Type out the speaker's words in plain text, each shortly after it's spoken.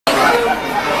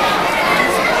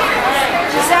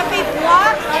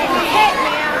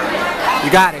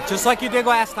You got it, just like you did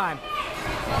last time.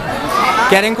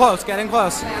 Get in close, get in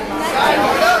close.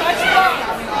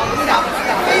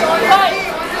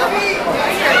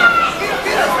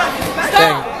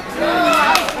 Dang.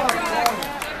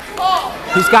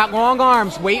 He's got long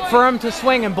arms. Wait for him to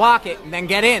swing and block it, and then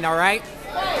get in, all right?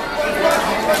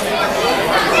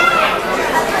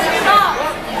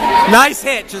 Nice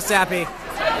hit, Giuseppe.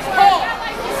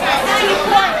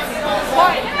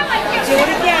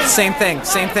 Same thing,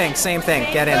 same thing, same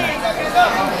thing. Get in there.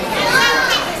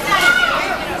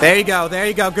 There you go, there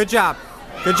you go. Good job.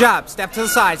 Good job. Step to the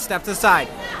side, step to the side.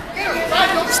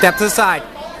 Step to the side.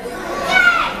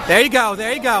 There you go,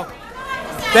 there you go.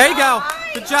 There you go.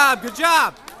 Good job, good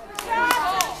job.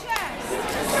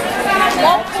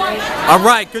 All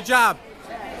right, good job.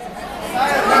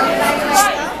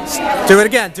 Do it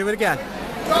again, do it again.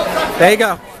 There you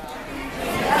go.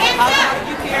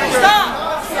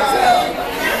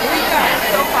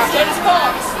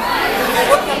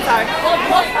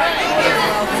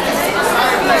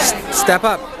 Step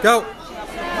up, go.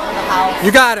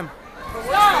 You got him.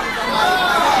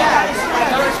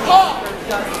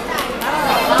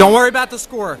 Don't worry about the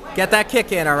score. Get that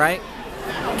kick in, all right?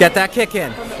 Get that kick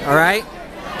in, all right?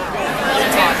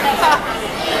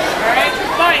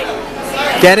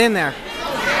 Get in there.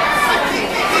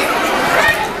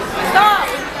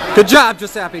 Good job,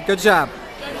 Giuseppe. Good job.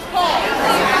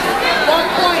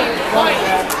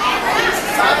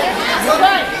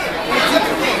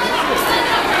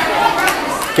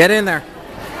 Get in there.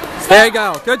 There you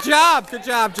go. Good job. Good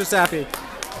job, Giuseppe.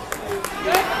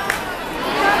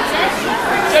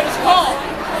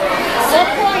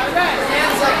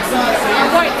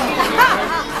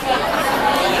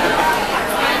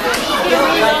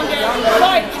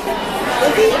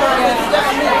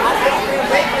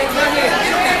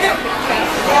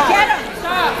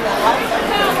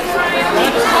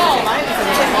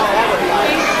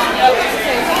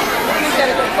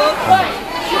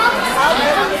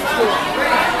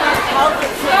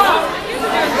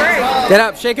 Get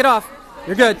up, shake it off.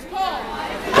 You're good.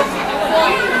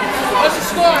 What's the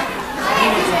score?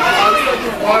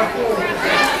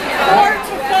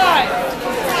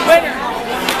 4-5. Winner.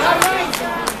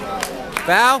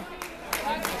 Foul.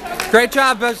 Great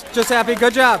job, Giuseppe.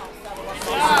 Good job.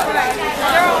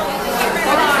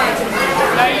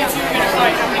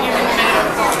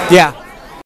 Yeah.